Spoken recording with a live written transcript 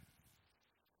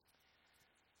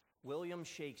William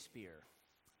Shakespeare,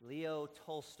 Leo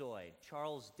Tolstoy,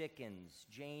 Charles Dickens,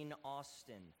 Jane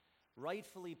Austen,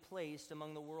 rightfully placed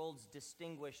among the world's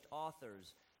distinguished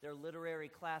authors. Their literary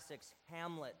classics,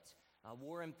 Hamlet,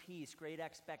 War and Peace, Great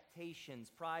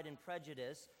Expectations, Pride and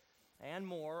Prejudice, and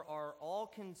more, are all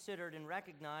considered and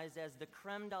recognized as the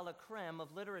creme de la creme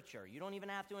of literature. You don't even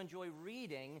have to enjoy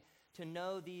reading to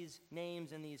know these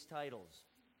names and these titles.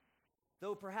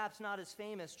 Though perhaps not as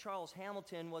famous, Charles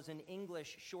Hamilton was an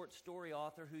English short story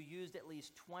author who used at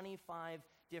least 25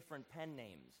 different pen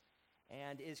names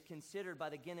and is considered by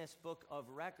the Guinness Book of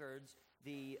Records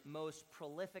the most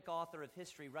prolific author of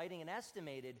history, writing an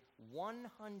estimated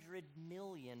 100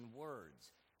 million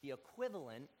words, the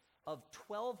equivalent of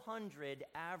 1,200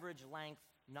 average-length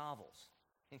novels.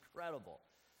 Incredible.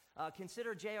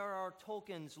 Consider J.R.R.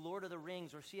 Tolkien's Lord of the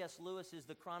Rings or C.S. Lewis's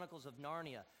The Chronicles of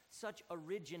Narnia. Such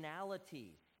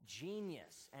originality,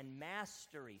 genius, and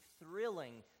mastery,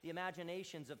 thrilling the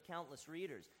imaginations of countless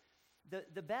readers.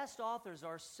 The best authors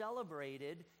are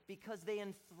celebrated because they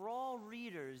enthrall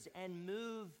readers and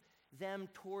move them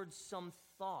towards some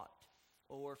thought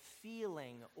or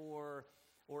feeling or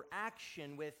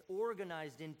action with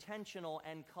organized, intentional,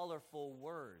 and colorful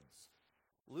words.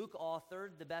 Luke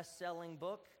authored the best-selling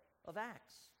book of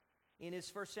Acts. In his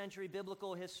first-century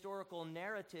biblical historical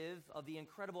narrative of the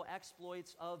incredible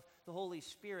exploits of the Holy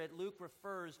Spirit, Luke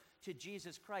refers to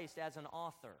Jesus Christ as an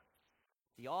author,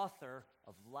 the author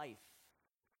of life.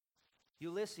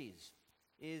 Ulysses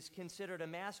is considered a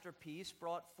masterpiece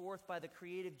brought forth by the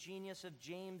creative genius of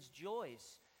James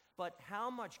Joyce. But how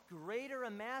much greater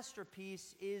a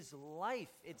masterpiece is life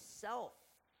itself,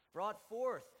 brought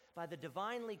forth by the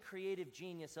divinely creative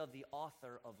genius of the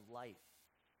author of life,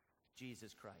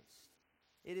 Jesus Christ.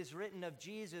 It is written of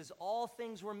Jesus, all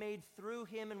things were made through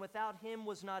him, and without him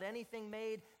was not anything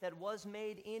made that was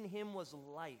made. In him was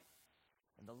life,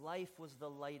 and the life was the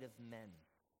light of men.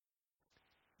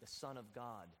 The Son of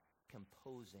God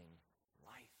composing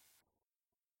life.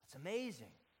 That's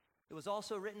amazing. It was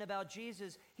also written about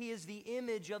Jesus, he is the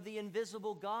image of the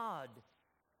invisible God.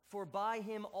 For by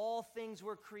him all things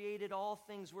were created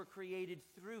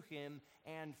through him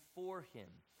and for him.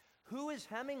 Who is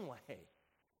Hemingway,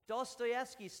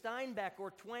 Dostoevsky, Steinbeck,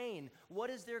 or Twain? What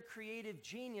is their creative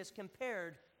genius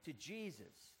compared to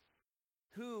Jesus,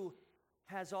 who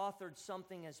has authored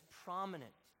something as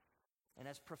prominent and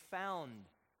as profound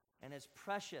and as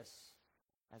precious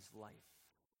as life?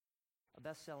 A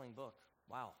best-selling book.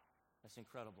 Wow. That's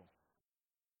incredible.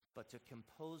 But to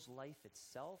compose life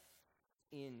itself,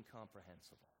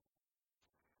 incomprehensible.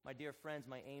 My dear friends,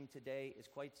 my aim today is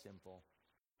quite simple,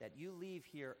 that you leave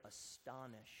here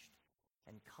astonished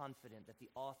and confident that the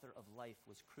author of life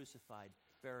was crucified,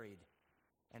 buried,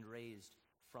 and raised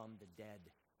from the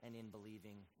dead, and in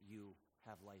believing you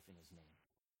have life in his name.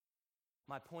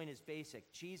 My point is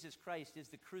basic. Jesus Christ is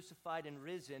the crucified and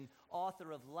risen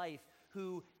author of life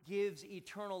who gives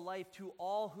eternal life to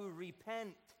all who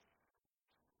repent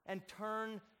and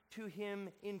turn to him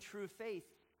in true faith.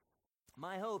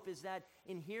 My hope is that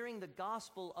in hearing the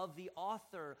gospel of the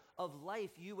author of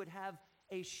life, you would have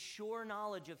a sure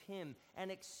knowledge of him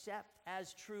and accept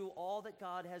as true all that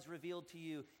God has revealed to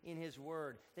you in his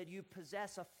word, that you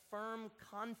possess a firm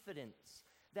confidence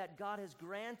that God has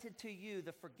granted to you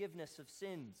the forgiveness of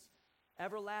sins,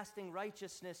 everlasting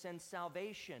righteousness and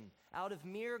salvation out of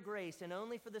mere grace and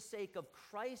only for the sake of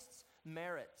Christ's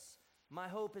merits. My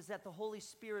hope is that the Holy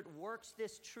Spirit works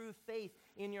this true faith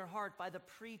in your heart by the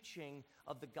preaching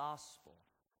of the gospel.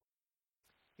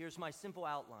 Here's my simple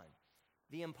outline.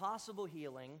 The impossible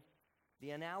healing,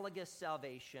 the analogous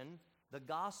salvation, the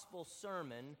gospel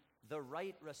sermon, the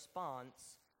right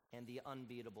response, and the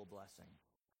unbeatable blessing.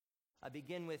 I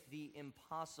begin with the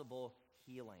impossible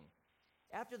healing.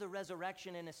 After the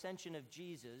resurrection and ascension of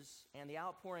Jesus and the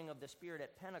outpouring of the Spirit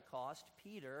at Pentecost,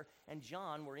 Peter and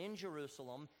John were in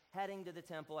Jerusalem, heading to the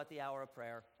temple at the hour of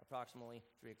prayer, approximately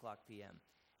 3 o'clock p.m.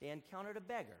 They encountered a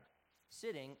beggar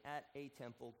sitting at a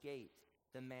temple gate.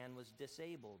 The man was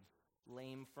disabled,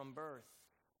 lame from birth.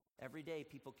 Every day,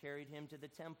 people carried him to the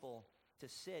temple to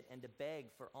sit and to beg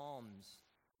for alms.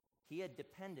 He had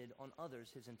depended on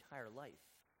others his entire life.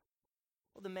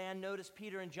 Well, the man noticed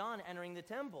Peter and John entering the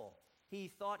temple. He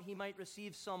thought he might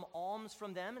receive some alms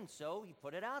from them, and so he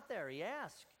put it out there. He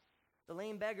asked. The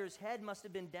lame beggar's head must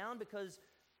have been down, because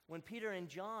when Peter and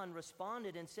John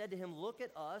responded and said to him, "Look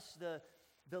at us," the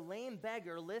lame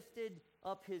beggar lifted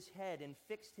up his head and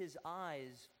fixed his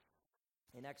eyes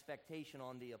in expectation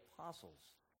on the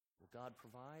apostles. Will God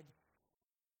provide?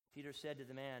 Peter said to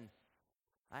the man,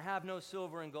 "I have no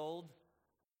silver and gold,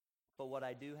 but what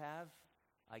I do have,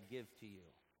 I give to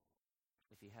you."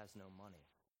 If he has no money.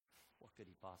 what could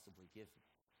he possibly give me?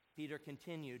 Peter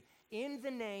continued, in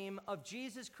the name of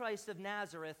Jesus Christ of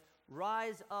Nazareth,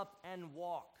 rise up and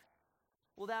walk.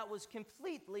 Well, that was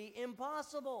completely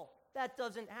impossible. That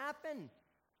doesn't happen.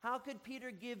 How could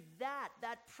Peter give that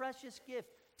precious gift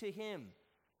to him?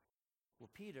 Well,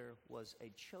 Peter was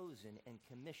a chosen and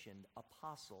commissioned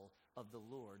apostle of the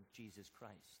Lord Jesus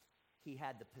Christ. He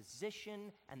had the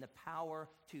position and the power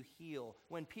to heal.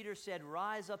 When Peter said,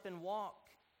 rise up and walk,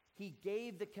 he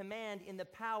gave the command in the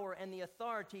power and the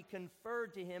authority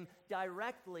conferred to him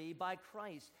directly by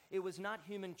Christ. It was not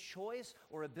human choice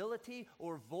or ability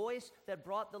or voice that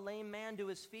brought the lame man to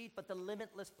his feet, but the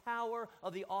limitless power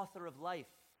of the author of life.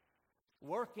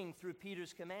 Working through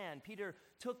Peter's command, Peter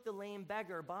took the lame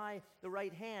beggar by the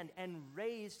right hand and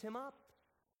raised him up.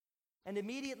 And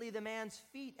immediately the man's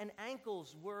feet and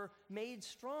ankles were made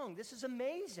strong. This is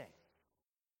amazing.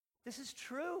 This is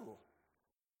true.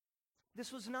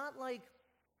 This was not like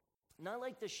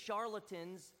the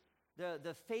charlatans,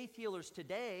 the faith healers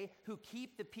today who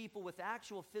keep the people with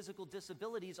actual physical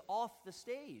disabilities off the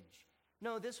stage.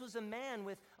 No, this was a man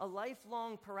with a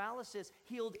lifelong paralysis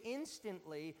healed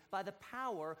instantly by the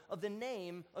power of the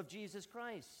name of Jesus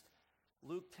Christ.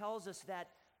 Luke tells us that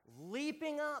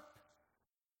leaping up,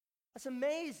 that's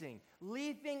amazing.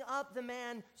 Leaping up, the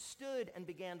man stood and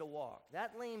began to walk.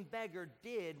 That lame beggar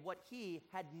did what he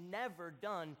had never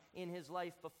done in his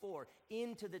life before.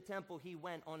 Into the temple he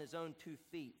went on his own 2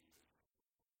 feet,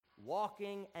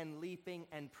 walking and leaping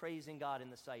and praising God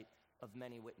in the sight of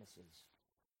many witnesses.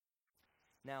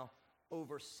 Now,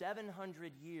 over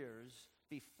 700 years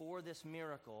before this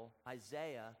miracle,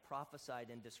 Isaiah prophesied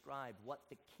and described what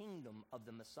the kingdom of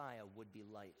the Messiah would be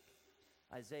like.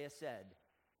 Isaiah said,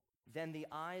 then the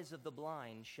eyes of the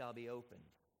blind shall be opened,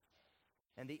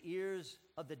 and the ears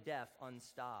of the deaf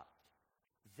unstopped.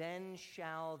 Then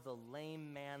shall the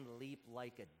lame man leap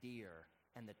like a deer,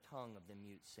 and the tongue of the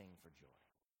mute sing for joy.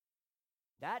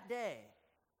 That day,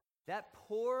 that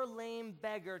poor lame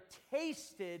beggar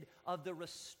tasted of the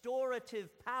restorative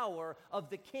power of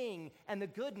the King and the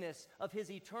goodness of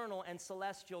his eternal and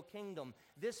celestial kingdom.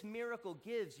 This miracle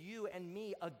gives you and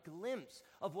me a glimpse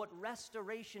of what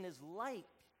restoration is like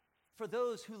for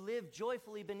those who live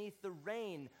joyfully beneath the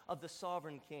reign of the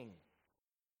sovereign King.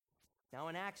 Now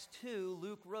in Acts 2,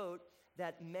 Luke wrote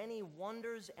that many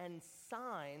wonders and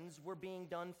signs were being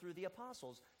done through the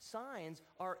apostles. Signs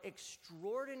are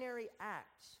extraordinary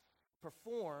acts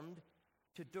performed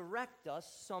to direct us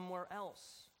somewhere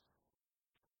else.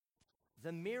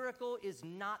 The miracle is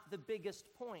not the biggest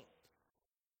point.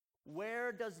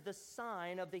 Where does the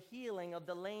sign of the healing of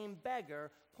the lame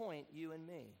beggar point you and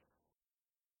me?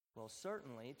 Well,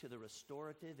 certainly to the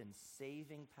restorative and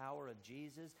saving power of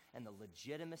Jesus and the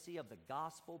legitimacy of the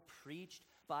gospel preached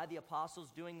by the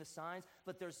apostles doing the signs,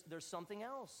 but there's something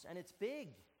else, and it's big.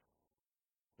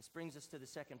 This brings us to the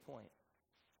second point,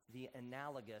 the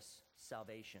analogous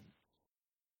salvation.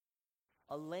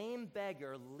 A lame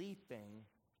beggar leaping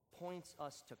points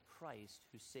us to Christ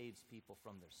who saves people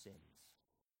from their sins,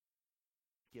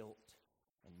 guilt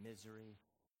and misery,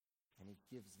 and he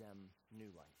gives them new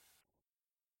life.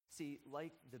 See,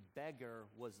 like the beggar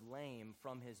was lame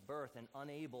from his birth and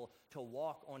unable to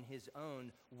walk on his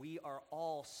own, we are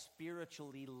all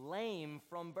spiritually lame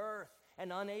from birth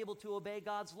and unable to obey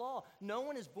God's law. No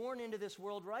one is born into this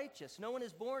world righteous. No one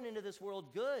is born into this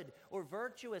world good or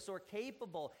virtuous or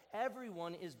capable.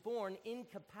 Everyone is born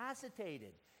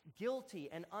incapacitated, guilty,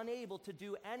 and unable to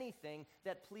do anything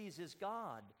that pleases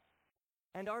God.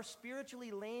 And our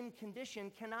spiritually lame condition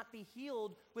cannot be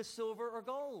healed with silver or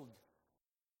gold,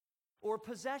 or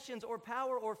possessions, or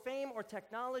power, or fame, or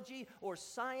technology, or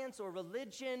science, or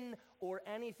religion, or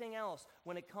anything else.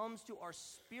 When it comes to our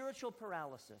spiritual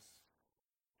paralysis,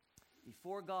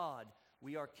 before God,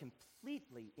 we are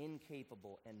completely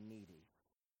incapable and needy.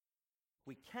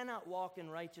 We cannot walk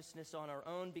in righteousness on our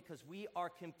own because we are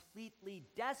completely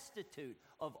destitute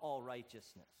of all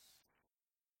righteousness.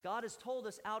 God has told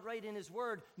us outright in his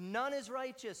word, none is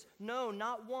righteous. No,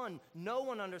 not one. No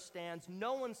one understands.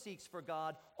 No one seeks for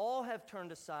God. All have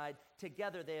turned aside.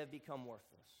 Together they have become worthless.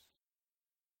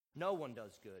 No one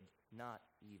does good, not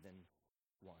even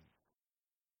one.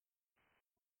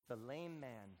 The lame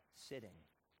man sitting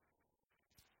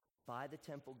by the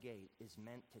temple gate is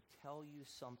meant to tell you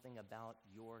something about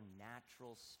your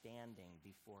natural standing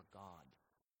before God.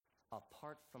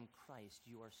 Apart from Christ,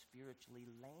 you are spiritually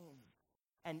lame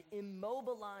and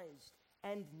immobilized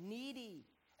and needy.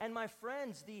 And my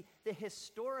friends, the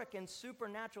historic and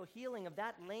supernatural healing of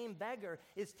that lame beggar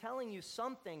is telling you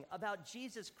something about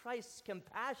Jesus Christ's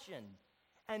compassion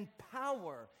and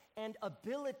power and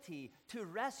ability to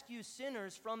rescue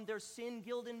sinners from their sin,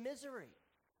 guilt, and misery.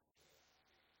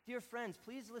 Dear friends,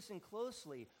 please listen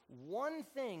closely. One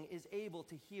thing is able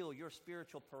to heal your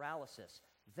spiritual paralysis: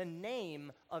 the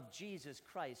name of Jesus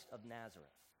Christ of Nazareth.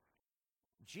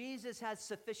 Jesus has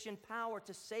sufficient power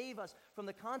to save us from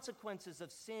the consequences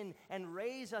of sin and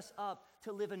raise us up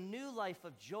to live a new life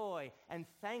of joy and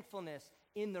thankfulness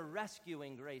in the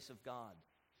rescuing grace of God.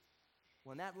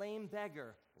 When that lame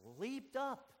beggar leaped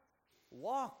up,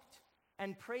 walked,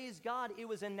 and praised God, it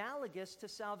was analogous to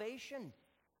salvation,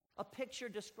 a picture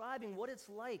describing what it's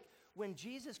like when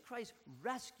Jesus Christ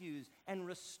rescues and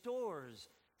restores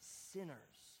sinners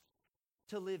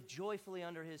to live joyfully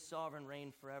under his sovereign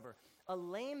reign forever. A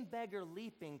lame beggar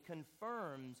leaping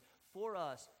confirms for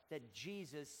us that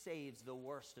Jesus saves the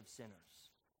worst of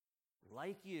sinners,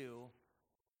 like you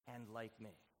and like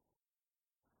me.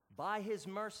 By his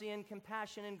mercy and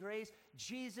compassion and grace,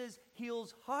 Jesus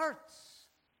heals hearts.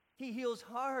 He heals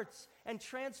hearts and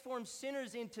transforms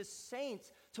sinners into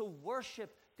saints to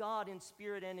worship God in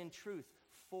spirit and in truth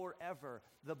forever.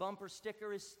 The bumper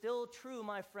sticker is still true,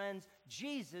 my friends.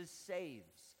 Jesus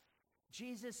saves.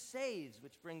 Jesus saves,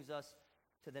 which brings us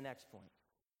to the next point,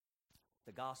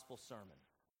 the gospel sermon.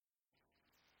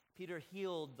 Peter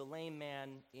healed the lame man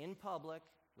in public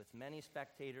with many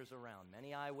spectators around,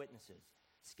 many eyewitnesses.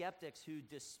 Skeptics who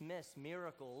dismiss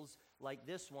miracles like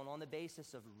this one on the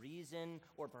basis of reason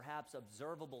or perhaps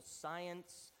observable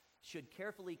science should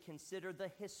carefully consider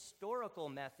the historical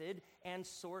method and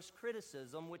source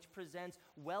criticism which presents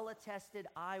well-attested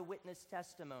eyewitness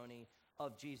testimony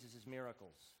of Jesus'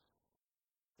 miracles.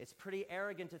 It's pretty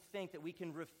arrogant to think that we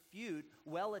can refute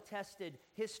well-attested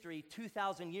history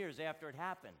 2,000 years after it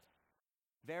happened.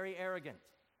 Very arrogant.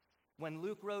 When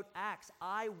Luke wrote Acts,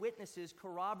 eyewitnesses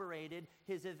corroborated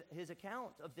his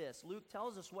account of this. Luke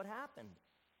tells us what happened.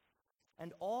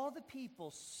 And all the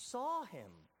people saw him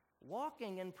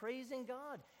walking and praising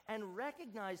God and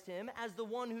recognized him as the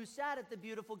one who sat at the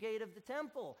beautiful gate of the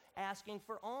temple asking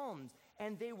for alms.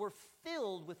 And they were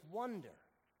filled with wonder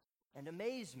and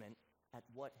amazement at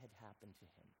what had happened to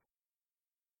him.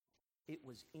 It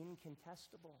was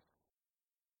incontestable.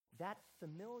 That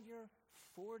familiar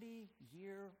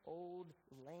 40-year-old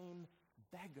lame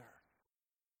beggar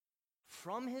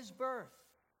from his birth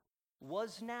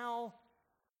was now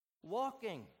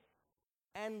walking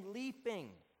and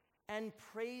leaping and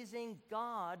praising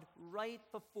God right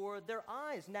before their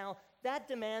eyes. Now, that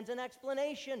demands an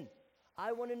explanation.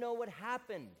 I want to know what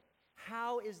happened.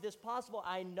 How is this possible?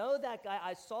 I know that guy.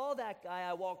 I saw that guy.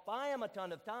 I walked by him a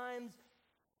ton of times.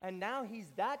 And now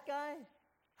he's that guy?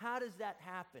 How does that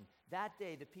happen? That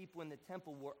day, the people in the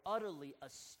temple were utterly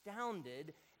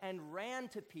astounded and ran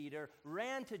to Peter,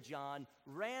 ran to John,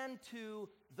 ran to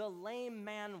the lame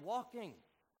man walking.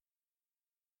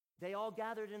 They all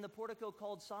gathered in the portico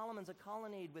called Solomon's, a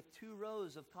colonnade with 2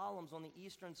 rows of columns on the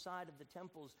eastern side of the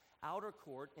temple's outer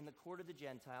court, in the court of the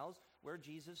Gentiles, where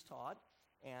Jesus taught,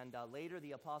 and later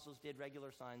the apostles did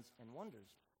regular signs and wonders.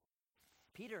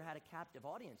 Peter had a captive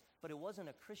audience, but it wasn't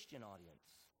a Christian audience.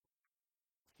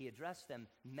 He addressed them,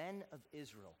 men of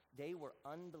Israel. They were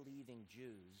unbelieving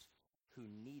Jews who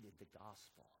needed the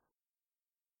gospel.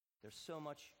 There's so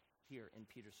much here in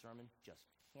Peter's sermon, just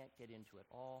can't get into it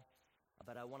all,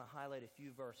 but I want to highlight a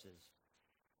few verses.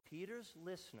 Peter's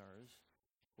listeners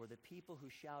were the people who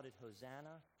shouted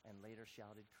Hosanna and later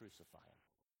shouted crucify him.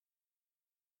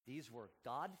 These were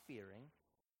God-fearing,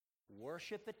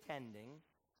 worship-attending,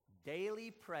 daily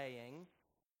praying,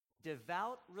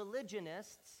 devout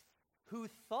religionists who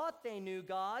thought they knew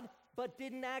God but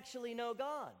didn't actually know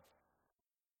God.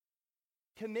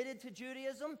 Committed to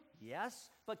Judaism? Yes.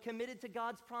 But committed to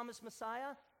God's promised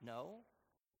Messiah? No.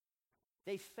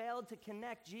 They failed to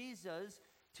connect Jesus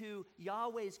to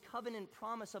Yahweh's covenant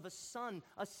promise of a son,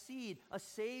 a seed, a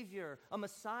savior, a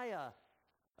Messiah,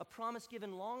 a promise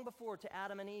given long before to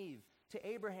Adam and Eve, to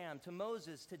Abraham, to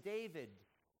Moses, to David.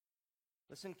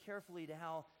 Listen carefully to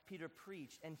how Peter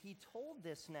preached, and he told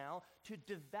this now to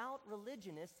devout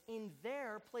religionists in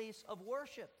their place of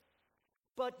worship.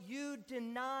 But you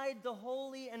denied the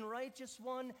holy and righteous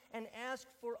one and asked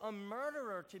for a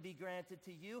murderer to be granted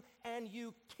to you, and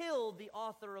you killed the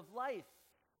author of life.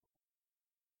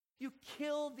 You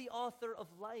killed the author of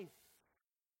life.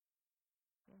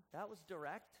 That was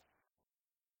direct.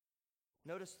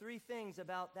 Notice 3 things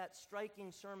about that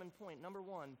striking sermon point. Number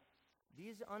 1,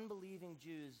 these unbelieving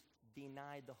Jews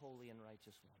denied the holy and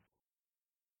righteous one.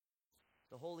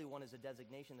 The Holy One is a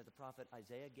designation that the prophet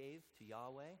Isaiah gave to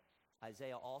Yahweh.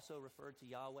 Isaiah also referred to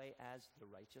Yahweh as the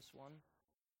righteous one,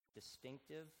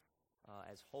 distinctive,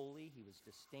 as holy. He was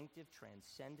distinctive,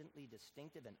 transcendently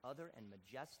distinctive, and other, and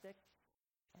majestic,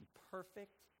 and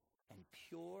perfect, and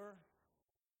pure.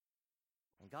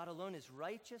 And God alone is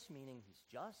righteous, meaning he's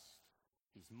just,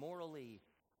 he's morally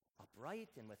upright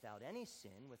and without any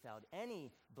sin, without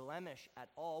any blemish at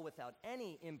all, without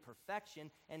any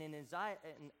imperfection. And in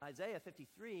Isaiah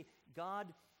 53,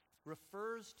 God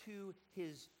refers to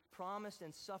his promised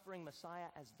and suffering Messiah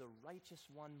as the righteous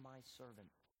one, my servant.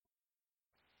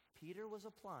 Peter was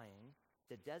applying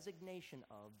the designation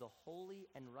of the holy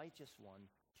and righteous one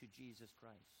to Jesus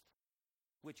Christ,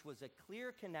 which was a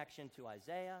clear connection to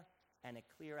Isaiah and a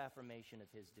clear affirmation of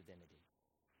his divinity.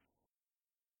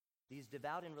 These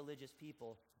devout and religious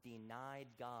people denied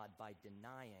God by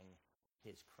denying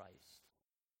his Christ.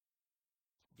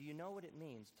 Do you know what it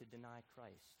means to deny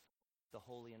Christ, the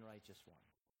holy and righteous one?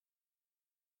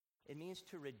 It means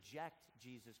to reject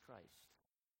Jesus Christ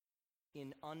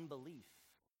in unbelief,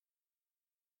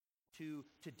 to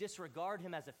disregard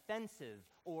him as offensive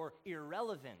or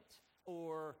irrelevant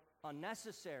or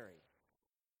unnecessary,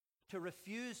 to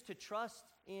refuse to trust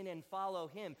in and follow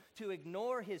him, to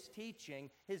ignore his teaching,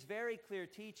 his very clear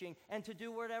teaching, and to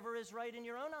do whatever is right in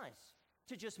your own eyes,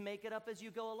 to just make it up as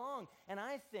you go along. And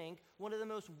I think one of the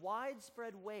most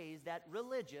widespread ways that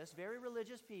very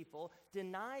religious people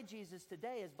deny Jesus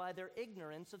today is by their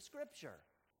ignorance of Scripture.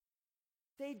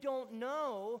 They don't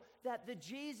know that the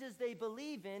Jesus they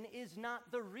believe in is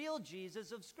not the real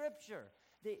Jesus of Scripture.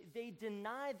 They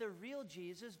deny the real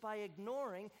Jesus by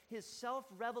ignoring his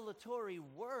self-revelatory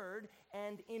word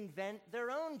and invent their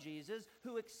own Jesus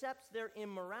who accepts their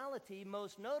immorality,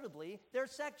 most notably their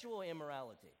sexual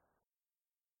immorality.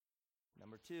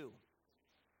 Number two,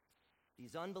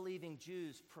 these unbelieving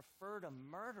Jews preferred a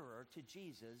murderer to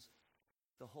Jesus,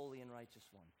 the holy and righteous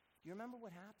one. Do you remember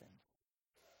what happened?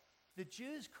 The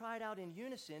Jews cried out in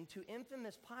unison to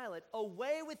infamous Pilate,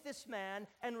 "Away with this man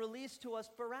and release to us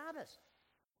Barabbas."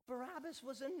 Barabbas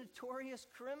was a notorious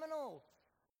criminal.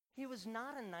 He was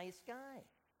not a nice guy.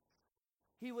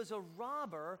 He was a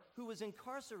robber who was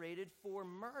incarcerated for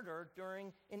murder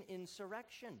during an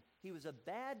insurrection. He was a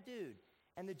bad dude.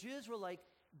 And the Jews were like,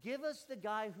 "Give us the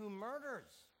guy who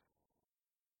murders.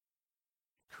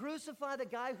 Crucify the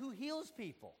guy who heals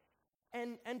people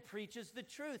and preaches the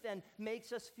truth and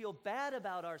makes us feel bad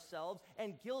about ourselves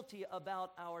and guilty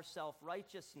about our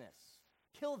self-righteousness.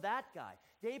 Kill that guy."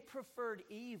 They preferred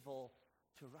evil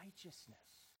to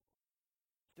righteousness.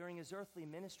 During his earthly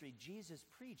ministry, Jesus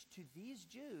preached to these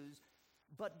Jews,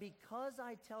 "But because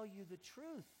I tell you the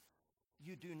truth,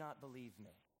 you do not believe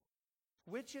me.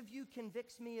 Which of you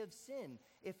convicts me of sin?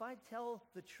 If I tell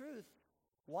the truth,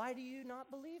 why do you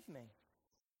not believe me?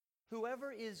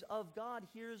 Whoever is of God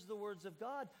hears the words of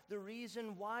God. The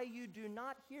reason why you do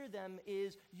not hear them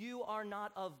is you are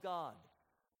not of God."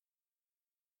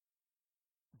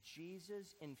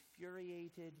 Jesus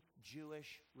infuriated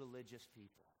Jewish religious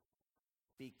people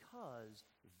because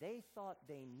they thought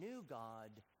they knew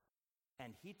God,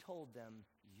 and he told them,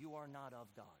 "You are not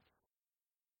of God."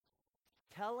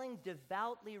 Telling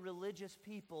devoutly religious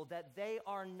people that they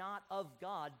are not of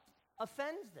God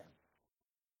offends them.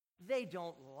 They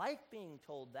don't like being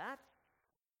told that.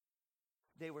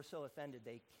 They were so offended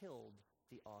they killed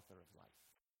the author of life.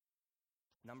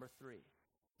 Number three,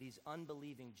 these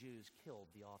unbelieving Jews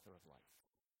killed the author of life.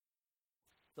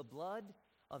 The blood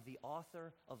of the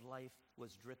author of life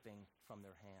was dripping from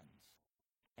their hands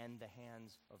and the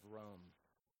hands of Rome.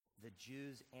 The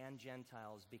Jews and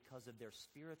Gentiles, because of their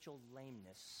spiritual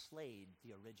lameness, slayed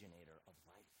the originator of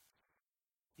life.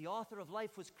 The author of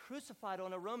life was crucified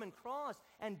on a Roman cross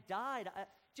and died.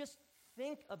 Just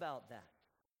think about that.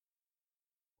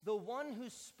 The one who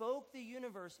spoke the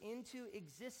universe into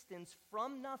existence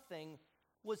from nothing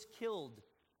was killed.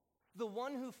 The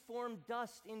one who formed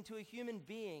dust into a human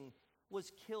being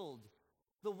was killed.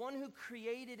 The one who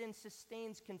created and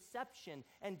sustains conception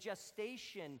and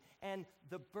gestation and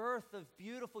the birth of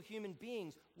beautiful human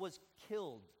beings was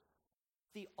killed.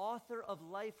 The author of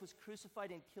life was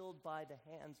crucified and killed by the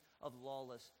hands of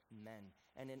lawless men.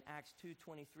 And in Acts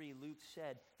 2:23, Luke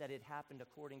said that it happened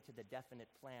according to the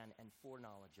definite plan and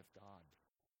foreknowledge of God.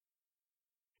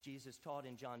 Jesus taught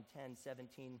in John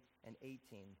 10:17 and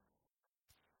 18,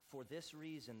 "For this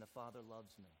reason the Father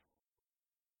loves me,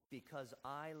 because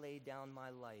I lay down my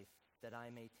life that I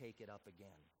may take it up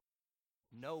again.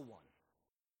 No one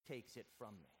takes it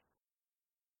from me,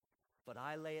 but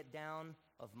I lay it down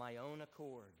of my own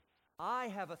accord. I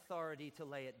have authority to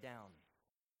lay it down,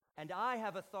 and I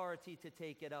have authority to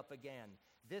take it up again.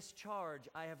 This charge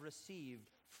I have received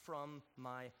from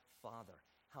my Father."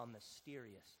 How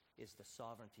mysterious is the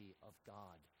sovereignty of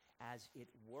God. as it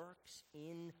works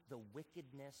in the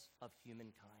wickedness of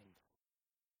humankind.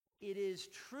 It is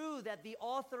true that the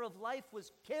author of life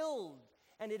was killed,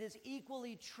 and it is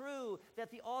equally true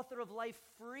that the author of life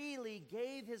freely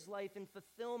gave his life in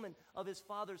fulfillment of his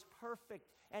Father's perfect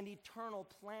and eternal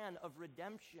plan of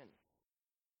redemption.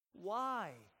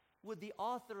 Why would the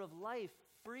author of life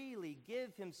freely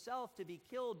give himself to be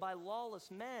killed by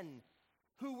lawless men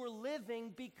who were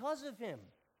living because of him?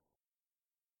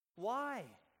 Why?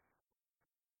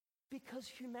 Because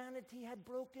humanity had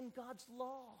broken God's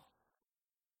law,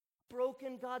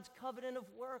 broken God's covenant of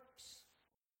works,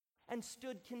 and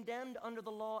stood condemned under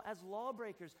the law as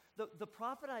lawbreakers. The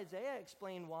prophet Isaiah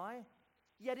explained why.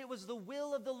 Yet it was the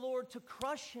will of the Lord to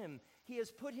crush him. He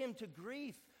has put him to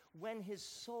grief when his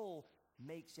soul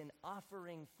makes an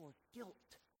offering for guilt.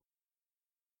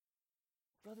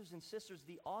 Brothers and sisters,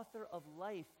 the author of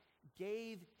life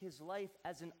gave his life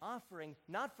as an offering,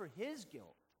 not for his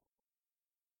guilt,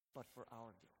 but for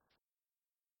our guilt.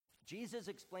 Jesus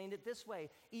explained it this way: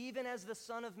 even as the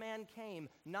Son of Man came,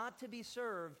 not to be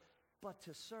served, but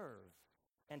to serve,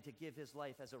 and to give his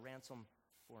life as a ransom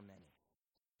for many.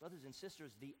 Brothers and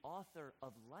sisters, the author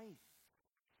of life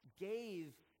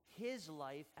gave his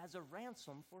life as a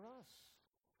ransom for us.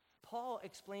 Paul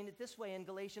explained it this way in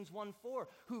Galatians 1:4,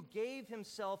 who gave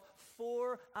himself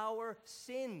for our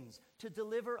sins to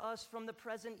deliver us from the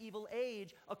present evil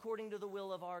age according to the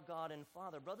will of our God and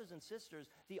Father. Brothers and sisters,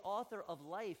 the author of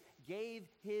life gave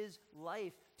his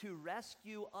life to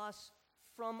rescue us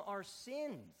from our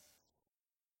sins,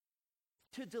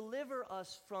 to deliver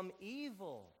us from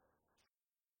evil,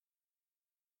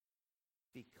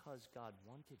 because God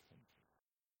wanted him to,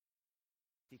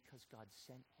 because God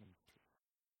sent him to.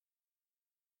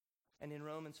 And in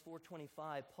Romans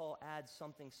 4:25, Paul adds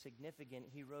something significant.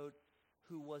 He wrote,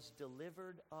 who was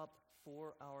delivered up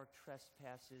for our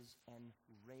trespasses and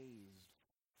raised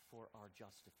for our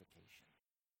justification.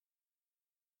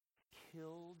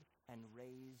 Killed and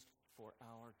raised for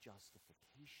our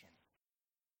justification.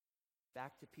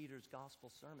 Back to Peter's gospel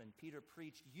sermon. Peter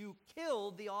preached, you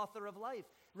killed the author of life.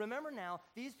 Remember now,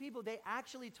 these people, they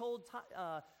actually told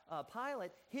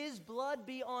Pilate, his blood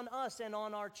be on us and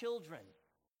on our children.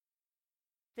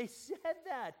 They said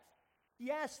that.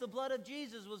 Yes, the blood of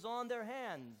Jesus was on their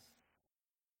hands.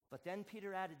 But then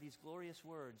Peter added these glorious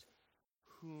words,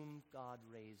 whom God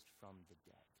raised from the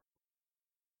dead.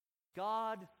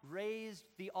 God raised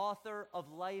the author of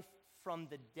life from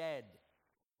the dead.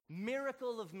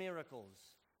 Miracle of miracles.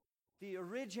 The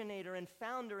originator and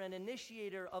founder and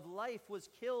initiator of life was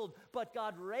killed, but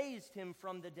God raised him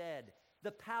from the dead.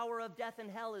 The power of death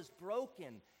and hell is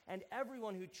broken, and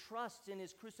everyone who trusts in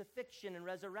his crucifixion and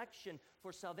resurrection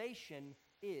for salvation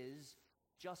is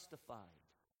justified.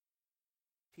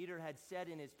 Peter had said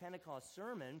in his Pentecost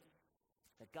sermon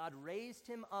that God raised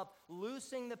him up,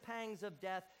 loosing the pangs of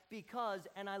death, because,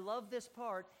 and I love this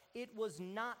part, it was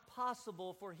not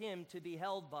possible for him to be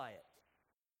held by it.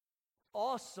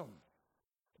 Awesome.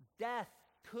 Death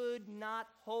could not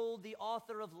hold the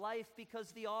author of life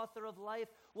because the author of life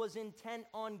was intent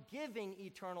on giving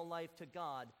eternal life to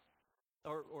God,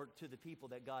 or to the people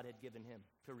that God had given him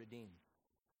to redeem.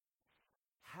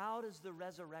 How does the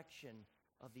resurrection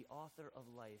of the author of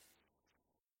life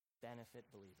benefit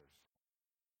believers?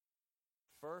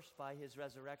 First, by his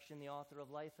resurrection, the author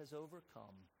of life has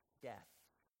overcome death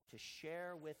to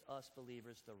share with us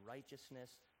believers the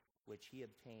righteousness which he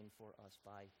obtained for us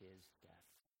by his death.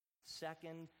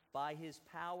 Second, by his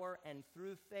power and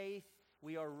through faith,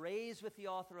 we are raised with the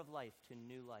author of life to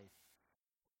new life.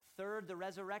 Third, the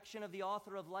resurrection of the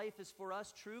author of life is for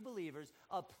us true believers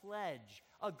a pledge,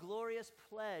 a glorious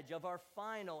pledge of our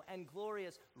final and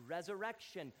glorious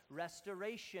resurrection,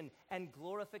 restoration, and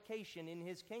glorification in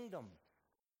his kingdom.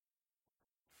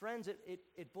 Friends,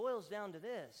 it boils down to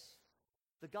this.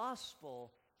 The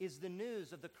gospel is the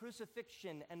news of the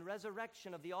crucifixion and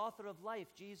resurrection of the author of life,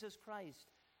 Jesus Christ,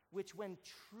 which, when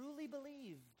truly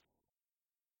believed,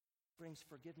 brings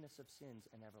forgiveness of sins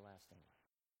and everlasting life.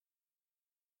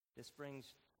 This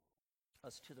brings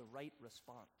us to the right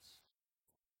response.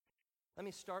 Let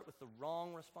me start with the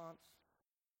wrong response.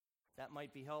 That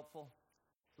might be helpful.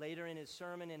 Later in his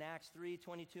sermon in Acts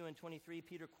 3:22 and 23,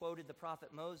 Peter quoted the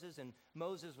prophet Moses, and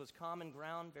Moses was common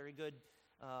ground. Very good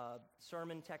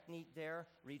sermon technique there.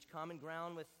 Reach common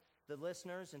ground with the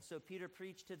listeners. And so Peter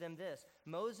preached to them this.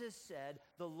 Moses said,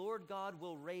 the Lord God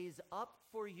will raise up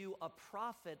for you a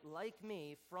prophet like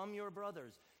me from your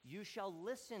brothers. You shall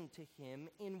listen to him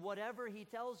in whatever he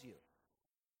tells you.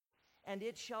 And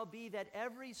it shall be that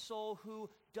every soul who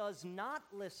does not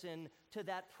listen to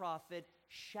that prophet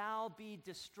shall be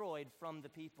destroyed from the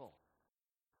people.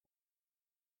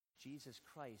 Jesus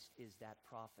Christ is that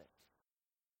prophet.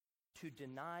 To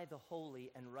deny the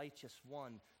holy and righteous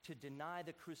one, to deny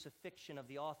the crucifixion of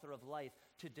the author of life,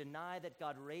 to deny that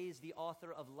God raised the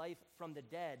author of life from the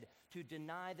dead, to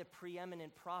deny the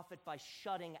preeminent prophet by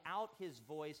shutting out his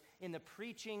voice in the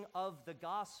preaching of the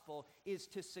gospel is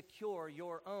to secure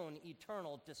your own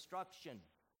eternal destruction.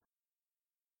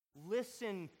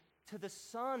 Listen to the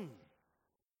Son.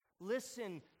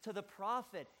 Listen to the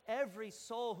prophet. Every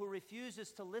soul who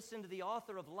refuses to listen to the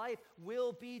author of life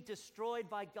will be destroyed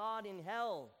by God in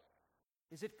hell.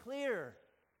 Is it clear?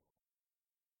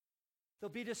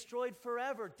 They'll be destroyed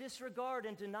forever. Disregard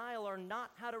and denial are not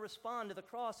how to respond to the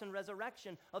cross and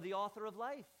resurrection of the author of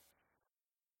life.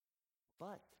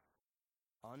 But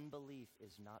unbelief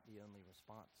is not the only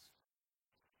response.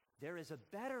 There is a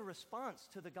better response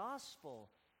to the gospel.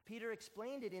 Peter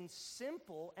explained it in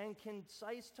simple and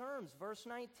concise terms. Verse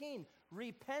 19,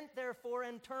 repent therefore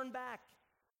and turn back.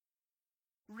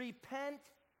 Repent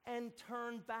and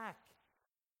turn back.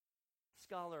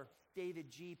 Scholar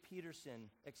David G. Peterson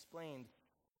explained,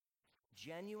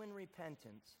 genuine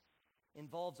repentance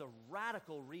involves a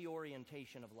radical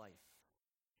reorientation of life,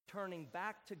 turning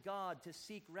back to God to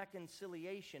seek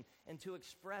reconciliation and to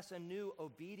express a new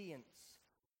obedience.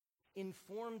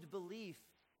 Informed belief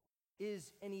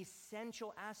is an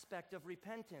essential aspect of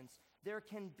repentance. There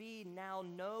can be now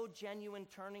no genuine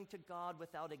turning to God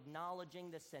without acknowledging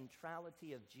the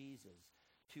centrality of Jesus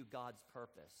to God's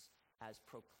purpose, as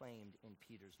proclaimed in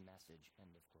Peter's message, end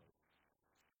of quote.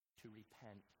 To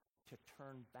repent, to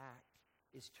turn back,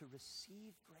 is to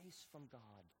receive grace from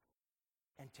God,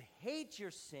 and to hate your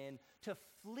sin, to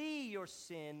flee your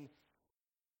sin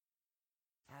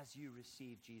as you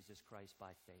receive Jesus Christ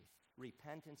by faith.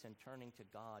 Repentance and turning to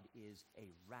God is a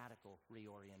radical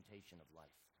reorientation of life,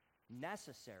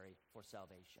 necessary for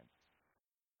salvation.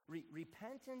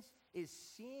 Repentance is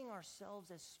seeing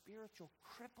ourselves as spiritual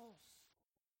cripples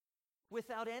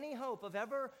without any hope of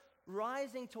ever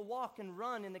rising to walk and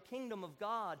run in the kingdom of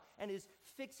God, and is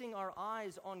fixing our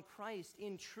eyes on Christ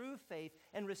in true faith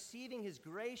and receiving his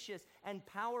gracious and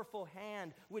powerful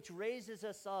hand, which raises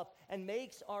us up and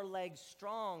makes our legs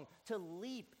strong to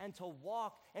leap and to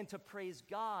walk and to praise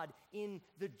God in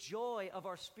the joy of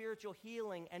our spiritual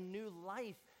healing and new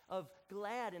life of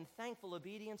glad and thankful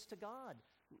obedience to God.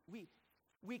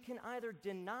 We can either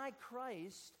deny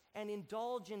Christ and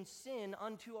indulge in sin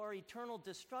unto our eternal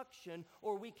destruction,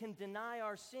 or we can deny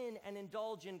our sin and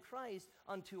indulge in Christ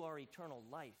unto our eternal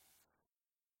life.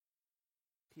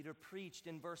 Peter preached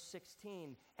in verse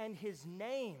 16, and his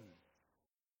name,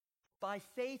 by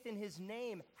faith in his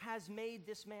name, has made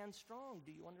this man strong.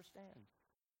 Do you understand?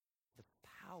 The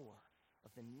power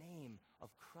of the name of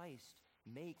Christ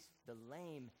makes the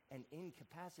lame and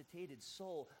incapacitated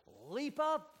soul leap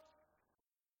up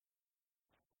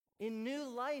in new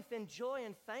life and joy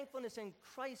and thankfulness, and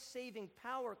Christ's saving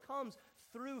power comes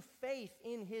through faith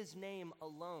in his name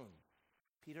alone.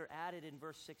 Peter added in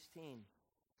verse 16,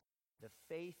 the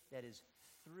faith that is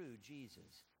through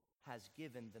Jesus has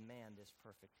given the man this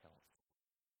perfect health.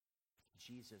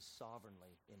 Jesus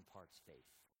sovereignly imparts faith.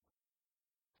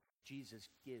 Jesus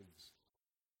gives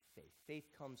faith. Faith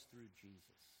comes through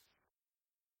Jesus.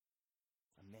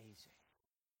 Amazing.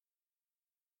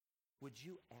 Would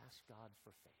you ask God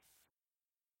for faith?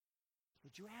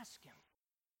 Would you ask him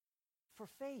for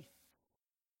faith?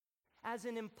 As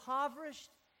an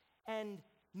impoverished and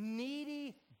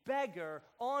needy beggar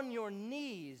on your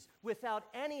knees without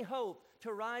any hope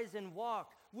to rise and walk,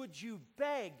 would you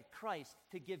beg Christ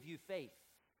to give you faith?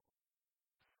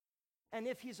 And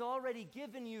if he's already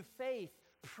given you faith,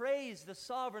 praise the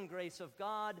sovereign grace of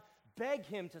God. Beg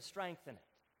him to strengthen it.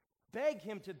 Beg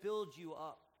him to build you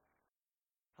up.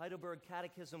 Heidelberg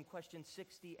Catechism question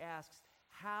 60 asks,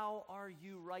 how are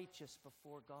you righteous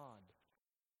before God?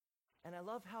 And I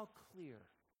love how clear,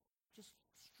 just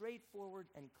straightforward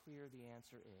and clear the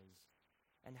answer is,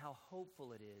 and how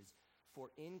hopeful it is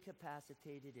for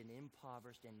incapacitated and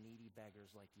impoverished and needy beggars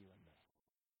like you and me.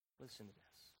 Listen to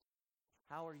this.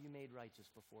 How are you made righteous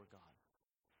before God?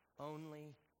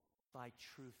 Only by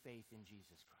true faith in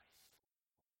Jesus Christ.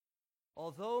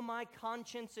 Although my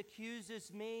conscience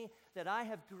accuses me that I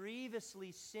have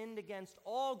grievously sinned against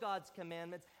all God's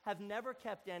commandments, have never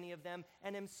kept any of them,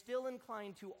 and am still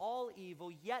inclined to all evil,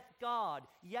 yet God,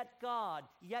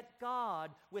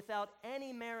 without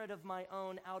any merit of my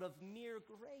own, out of mere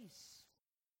grace,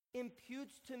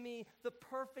 imputes to me the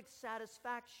perfect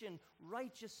satisfaction,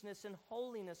 righteousness, and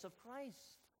holiness of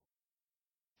Christ.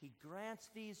 He grants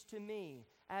these to me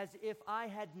as if I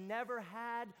had never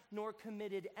had nor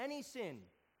committed any sin,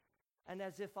 and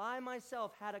as if I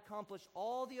myself had accomplished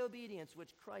all the obedience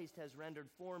which Christ has rendered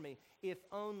for me, if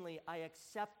only I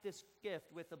accept this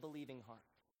gift with a believing heart.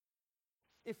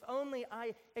 If only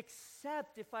I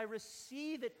accept, if I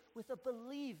receive it with a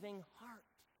believing heart.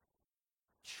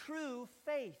 True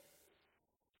faith.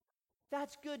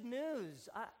 That's good news.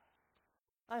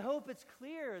 I hope it's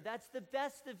clear. That's the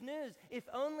best of news. If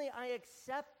only I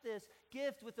accept this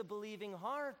gift with a believing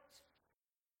heart.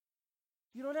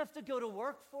 You don't have to go to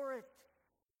work for it.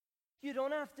 You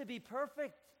don't have to be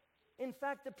perfect. In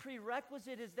fact, the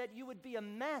prerequisite is that you would be a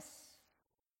mess.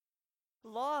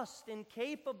 Lost,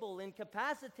 incapable,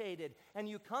 incapacitated, and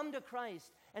you come to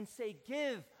Christ and say,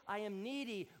 "Give, I am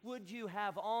needy, would you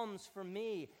have alms for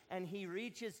me?" And he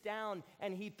reaches down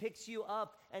and he picks you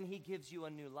up and he gives you a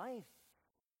new life.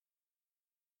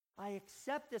 I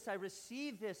accept this, I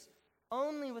receive this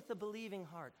only with a believing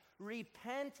heart.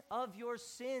 Repent of your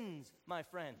sins, my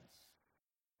friends,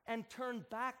 and turn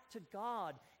back to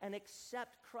God and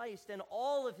accept Christ and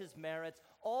all of his merits,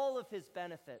 all of his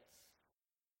benefits,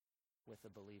 with a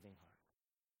believing heart.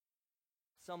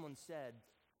 Someone said,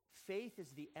 faith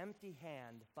is the empty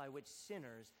hand by which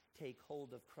sinners take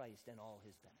hold of Christ and all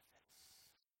his benefits.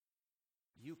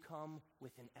 You come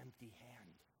with an empty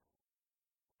hand.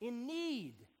 In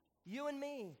need, you and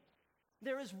me.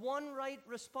 There is one right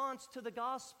response to the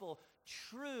gospel,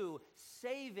 true,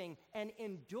 saving, and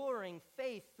enduring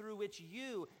faith through which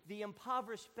you, the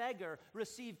impoverished beggar,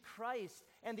 receive Christ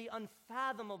and the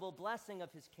unfathomable blessing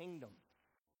of his kingdom.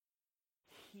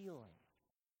 Healing,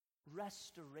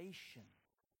 restoration,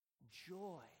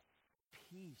 joy,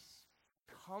 peace,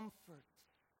 comfort,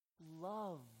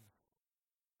 love,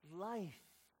 life.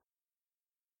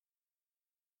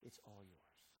 It's all yours.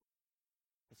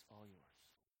 It's all yours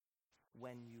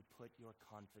when you put your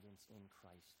confidence in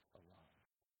Christ alone.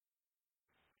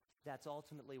 That's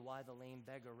ultimately why the lame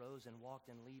beggar rose and walked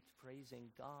and leaped, praising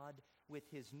God with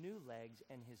his new legs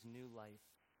and his new life.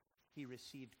 He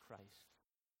received Christ,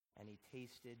 and he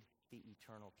tasted the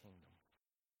eternal kingdom.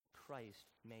 Christ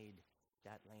made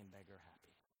that lame beggar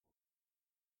happy.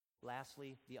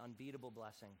 Lastly, the unbeatable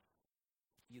blessing.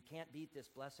 You can't beat this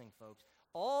blessing, folks.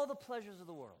 All the pleasures of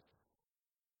the world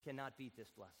cannot beat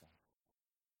this blessing.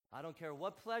 I don't care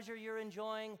what pleasure you're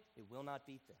enjoying, it will not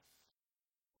beat this.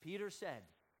 Peter said,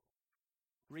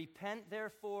 "Repent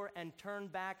therefore and turn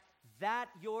back, that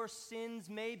your sins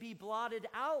may be blotted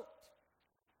out."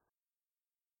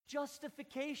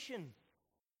 Justification.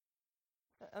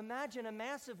 Imagine a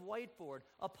massive whiteboard,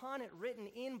 upon it written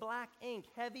in black ink,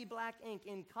 heavy black ink,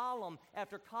 in column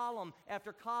after column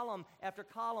after column after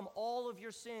column, all of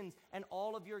your sins and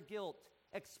all of your guilt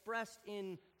expressed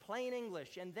in plain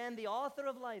English. And then the author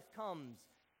of life comes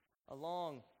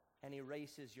along and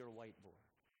erases your whiteboard.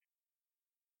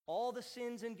 All the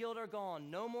sins and guilt are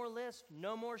gone. No more list,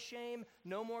 no more shame,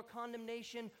 no more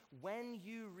condemnation. When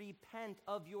you repent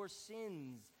of your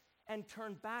sins and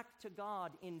turn back to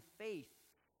God in faith,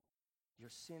 your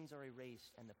sins are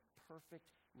erased and the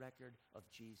perfect record of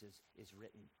Jesus is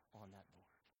written on that board.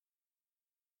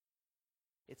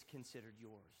 It's considered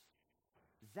yours.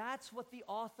 That's what the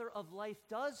author of life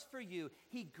does for you.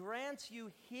 He grants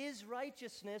you his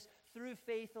righteousness through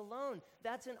faith alone.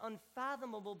 That's an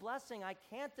unfathomable blessing. I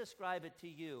can't describe it to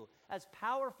you, as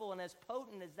powerful and as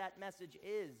potent as that message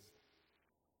is.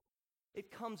 It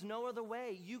comes no other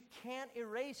way. You can't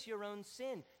erase your own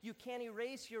sin. You can't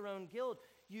erase your own guilt.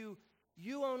 You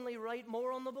only write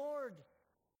more on the board.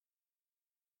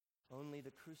 Only the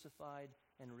crucified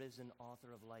and risen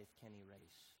author of life can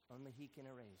erase. Only he can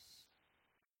erase.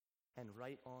 And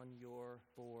write on your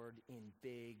board in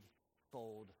big,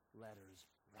 bold letters,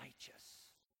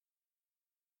 righteous.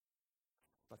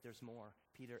 But there's more.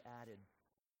 Peter added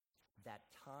that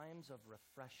times of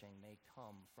refreshing may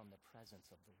come from the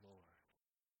presence of the Lord.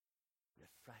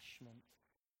 Refreshment,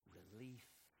 relief,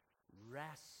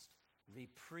 rest,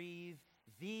 reprieve.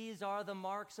 These are the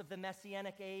marks of the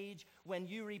Messianic age. When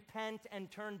you repent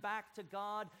and turn back to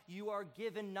God, you are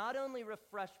given not only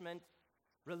refreshment,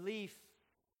 relief,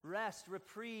 rest,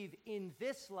 reprieve in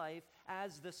this life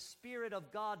as the Spirit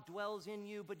of God dwells in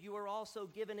you, but you are also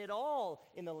given it all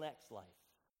in the next life.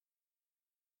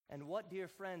 And what, dear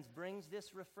friends, brings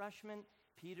this refreshment?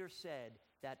 Peter said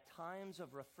that times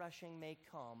of refreshing may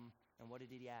come, and what did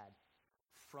he add?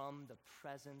 From the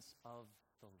presence of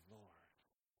the Lord.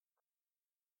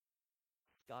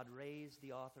 God raised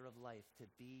the author of life to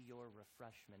be your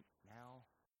refreshment now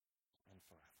and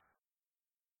forever.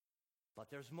 But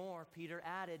there's more. Peter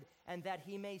added, and that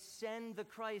he may send the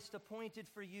Christ appointed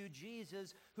for you,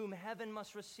 Jesus, whom heaven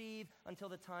must receive until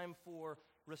the time for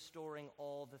restoring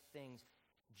all the things.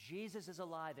 Jesus is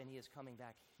alive and he is coming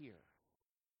back here.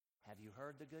 Have you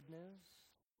heard the good news?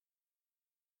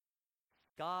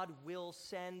 God will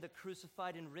send the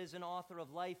crucified and risen author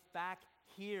of life back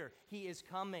here. He is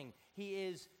coming. He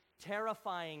is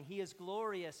terrifying. He is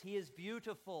glorious. He is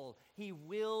beautiful. He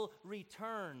will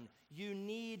return. You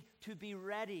need to be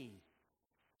ready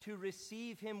to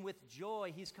receive him with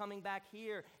joy. He's coming back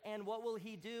here. And what will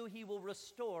he do? He will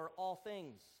restore all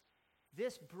things.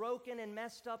 This broken and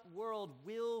messed up world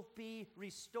will be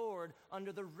restored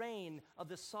under the reign of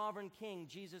the sovereign King,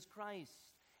 Jesus Christ.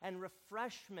 And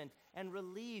refreshment and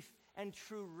relief and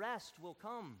true rest will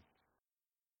come.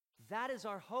 That is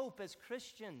our hope as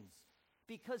Christians,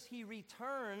 because he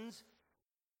returns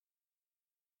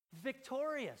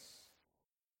victorious.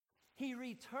 He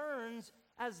returns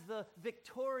as the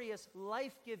victorious,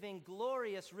 life-giving,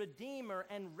 glorious Redeemer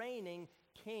and reigning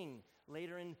King.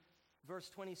 Later in verse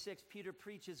 26, Peter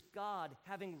preaches, God,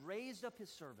 having raised up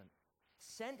his servant,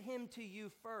 sent him to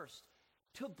you first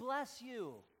to bless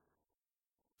you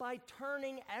by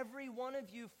turning every one of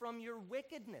you from your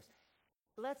wickedness.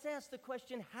 Let's ask the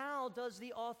question, how does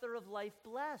the author of life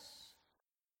bless?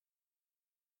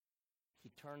 He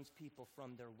turns people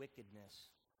from their wickedness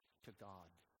to God.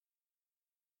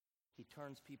 He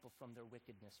turns people from their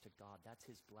wickedness to God. That's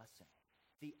his blessing.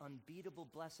 The unbeatable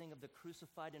blessing of the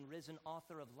crucified and risen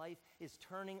author of life is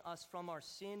turning us from our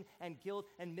sin and guilt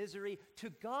and misery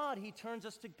to God. He turns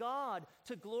us to God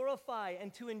to glorify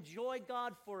and to enjoy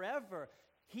God forever.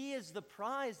 He is the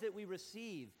prize that we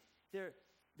receive. There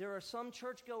are some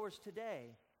churchgoers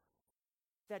today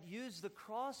that use the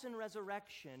cross and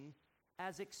resurrection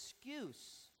as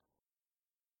excuse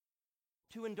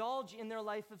to indulge in their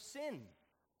life of sin,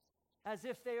 as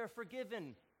if they are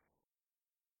forgiven,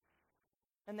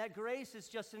 and that grace is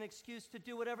just an excuse to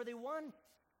do whatever they want.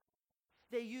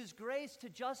 They use grace to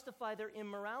justify their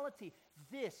immorality.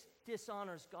 This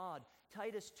dishonors God.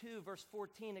 Titus 2, verse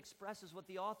 14 expresses what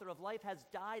the author of life has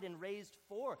died and raised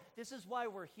for. This is why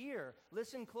we're here.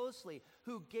 Listen closely.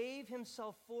 Who gave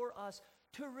himself for us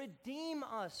to redeem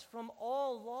us from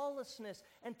all lawlessness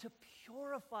and to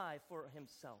purify for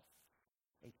himself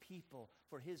a people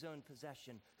for his own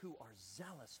possession who are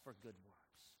zealous for good works.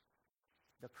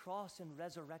 The cross and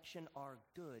resurrection are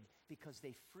good because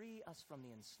they free us from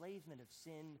the enslavement of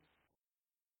sin,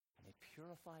 and they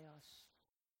purify us,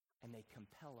 and they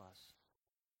compel us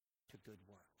to good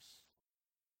works.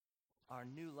 Our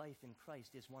new life in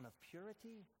Christ is one of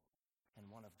purity and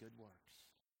one of good works.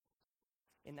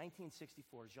 In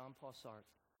 1964, Jean-Paul Sartre,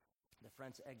 the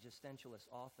French existentialist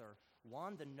author,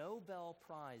 won the Nobel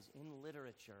Prize in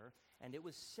Literature, and it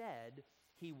was said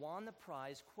he won the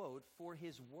prize, quote, for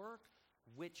his work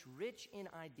which rich in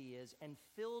ideas and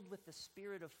filled with the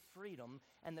spirit of freedom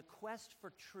and the quest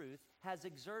for truth has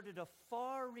exerted a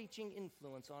far-reaching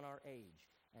influence on our age,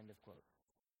 end of quote.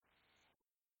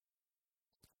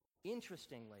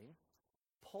 Interestingly,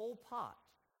 Pol Pot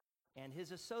and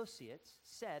his associates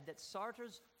said that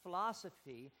Sartre's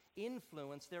philosophy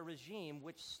influenced their regime,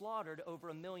 which slaughtered over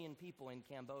 1 million people in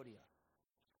Cambodia.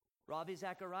 Ravi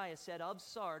Zacharias said of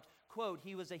Sartre, quote,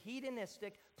 he was a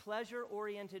hedonistic,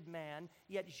 pleasure-oriented man,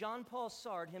 yet Jean-Paul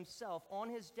Sartre himself, on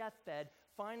his deathbed,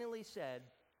 finally said,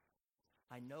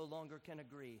 I no longer can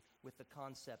agree with the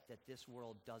concept that this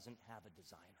world doesn't have a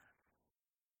designer.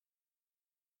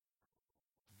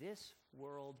 This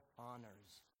world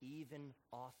honors even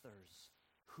authors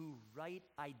who write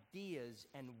ideas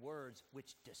and words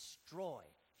which destroy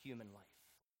human life,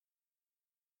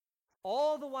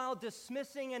 all the while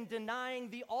dismissing and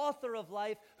denying the author of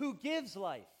life who gives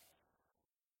life.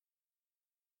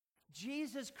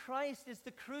 Jesus Christ is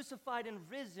the crucified and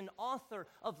risen author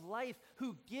of life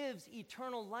who gives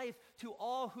eternal life to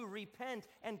all who repent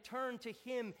and turn to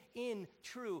him in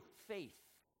true faith.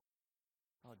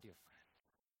 Oh, dear friend,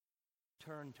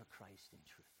 turn to Christ in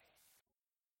true faith.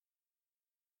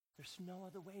 There's no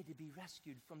other way to be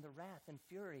rescued from the wrath and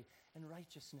fury and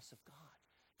righteousness of God.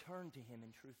 Turn to him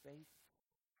in true faith.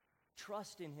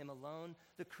 Trust in him alone.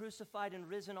 The crucified and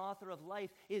risen author of life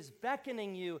is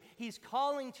beckoning you. He's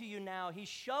calling to you now. He's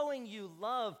showing you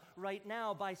love right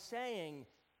now by saying,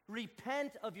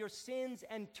 repent of your sins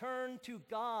and turn to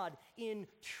God in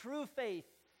true faith.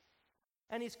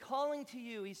 And he's calling to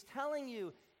you. He's telling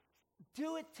you,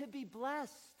 do it to be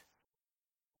blessed.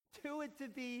 Do it to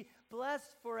be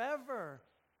blessed forever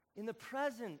in the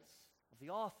presence of the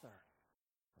author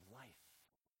of life.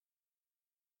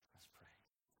 Let's pray.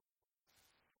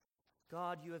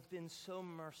 God, you have been so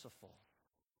merciful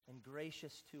and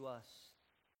gracious to us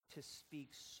to speak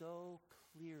so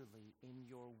clearly in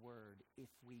your word if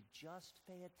we just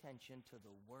pay attention to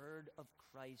the word of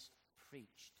Christ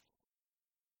preached.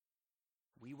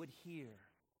 we would hear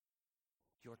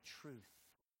your truth.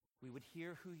 We would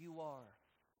hear who you are.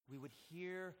 We would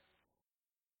hear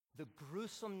the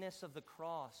gruesomeness of the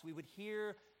cross. We would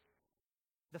hear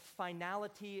the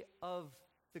finality of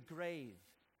the grave.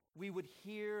 We would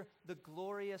hear the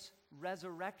glorious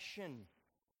resurrection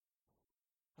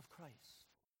of Christ,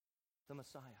 the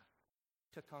Messiah,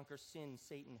 to conquer sin,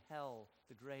 Satan, hell,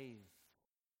 the grave.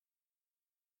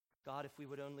 God, if we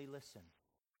would only listen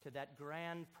to that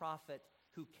grand prophet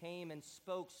who came and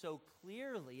spoke so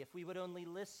clearly, if we would only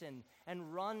listen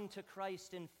and run to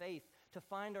Christ in faith to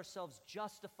find ourselves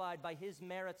justified by his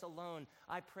merits alone,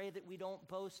 I pray that we don't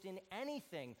boast in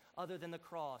anything other than the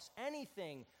cross,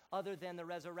 anything other than the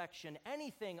resurrection,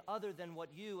 anything other than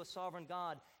what you, a sovereign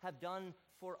God, have done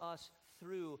for us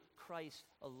through Christ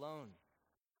alone.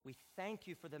 We thank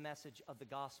you for the message of the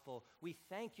gospel. We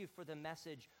thank you for the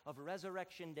message of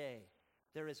Resurrection Day.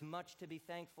 There is much to be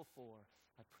thankful for.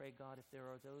 I pray, God, if there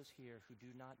are those here who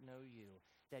do not know you,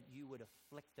 that you would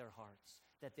afflict their hearts,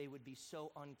 that they would be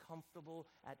so uncomfortable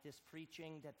at this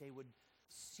preaching, that they would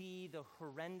see the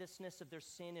horrendousness of their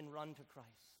sin and run to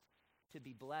Christ, to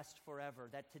be blessed forever,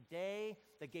 that today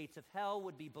the gates of hell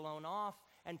would be blown off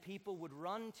and people would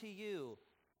run to you.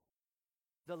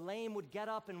 The lame would get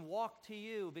up and walk to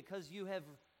you because you have,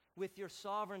 with your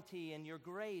sovereignty and your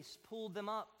grace, pulled them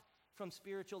up from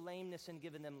spiritual lameness and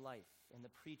given them life in the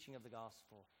preaching of the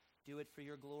gospel. Do it for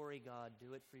your glory, God.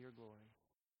 Do it for your glory,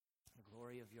 the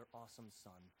glory of your awesome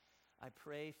Son. I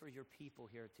pray for your people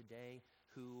here today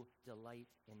who delight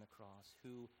in the cross,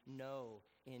 who know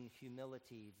in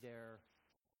humility their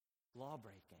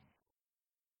lawbreaking.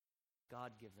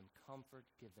 God, give them comfort,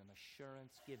 give them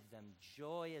assurance, give them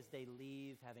joy as they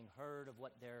leave, having heard of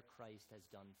what their Christ has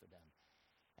done for them.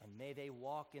 And may they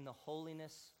walk in the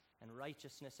holiness and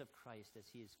righteousness of Christ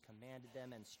as he has commanded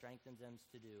them and strengthened them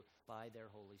to do by their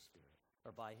Holy Spirit,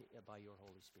 or by your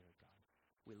Holy Spirit, God.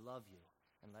 We love you,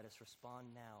 and let us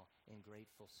respond now in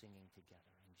grateful singing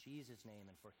together. In Jesus' name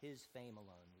and for his fame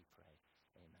alone we pray.